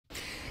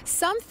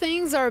Some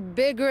things are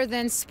bigger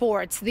than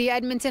sports. The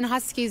Edmonton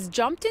Huskies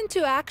jumped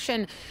into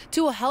action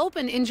to help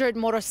an injured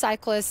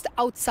motorcyclist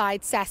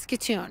outside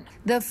Saskatoon.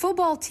 The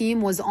football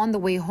team was on the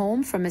way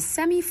home from a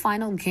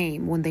semi-final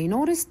game when they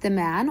noticed the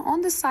man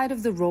on the side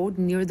of the road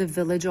near the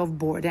village of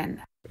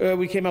Borden.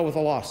 We came out with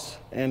a loss,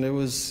 and it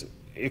was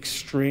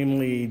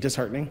extremely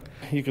disheartening.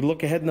 You could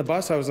look ahead in the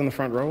bus. I was in the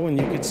front row, and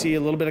you could see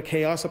a little bit of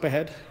chaos up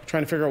ahead,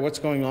 trying to figure out what's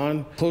going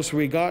on. Closer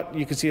we got,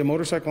 you could see a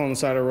motorcycle on the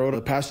side of the road.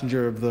 The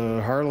passenger of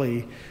the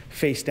Harley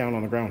face down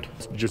on the ground.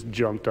 Just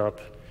jumped up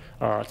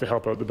to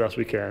help out the best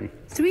we can.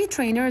 3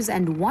 trainers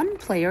and 1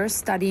 player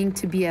studying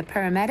to be a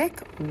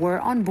paramedic were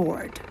on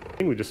board.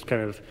 We just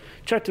kind of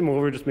checked him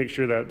over, just make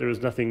sure that there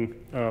was nothing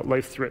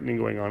life-threatening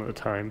going on at the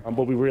time.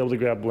 But we were able to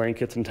grab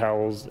blankets and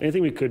towels,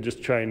 anything we could,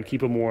 just try and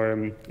keep him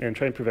warm and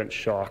try and prevent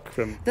shock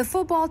from. The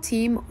football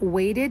team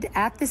waited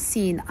at the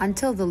scene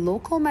until the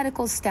local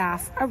medical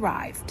staff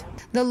arrived.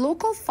 The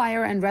local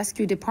fire and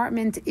rescue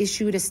department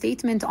issued a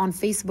statement on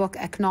Facebook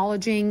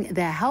acknowledging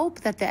the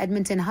help that the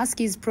Edmonton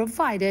Huskies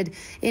provided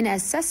in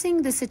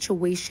assessing the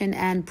situation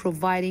and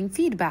providing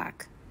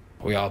feedback.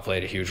 We all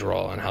played a huge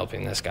role in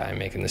helping this guy,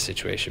 making the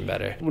situation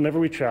better.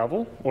 Whenever we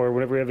travel or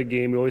whenever we have a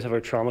game, we always have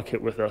our trauma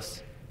kit with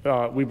us.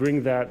 We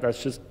bring that.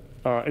 That's just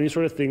any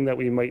sort of thing that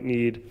we might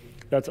need.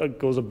 That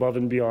goes above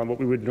and beyond what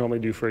we would normally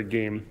do for a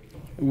game.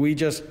 We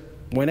just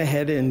went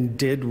ahead and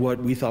did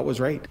what we thought was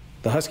right.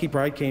 The Husky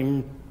pride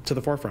came to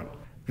the forefront.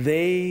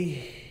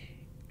 They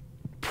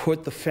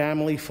put the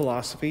family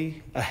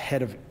philosophy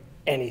ahead of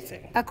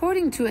anything.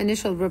 According to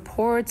initial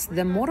reports,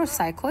 the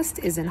motorcyclist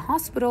is in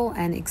hospital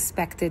and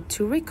expected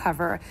to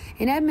recover.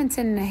 In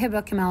Edmonton,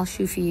 Hiba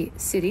Kamal-Choufi,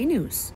 City News.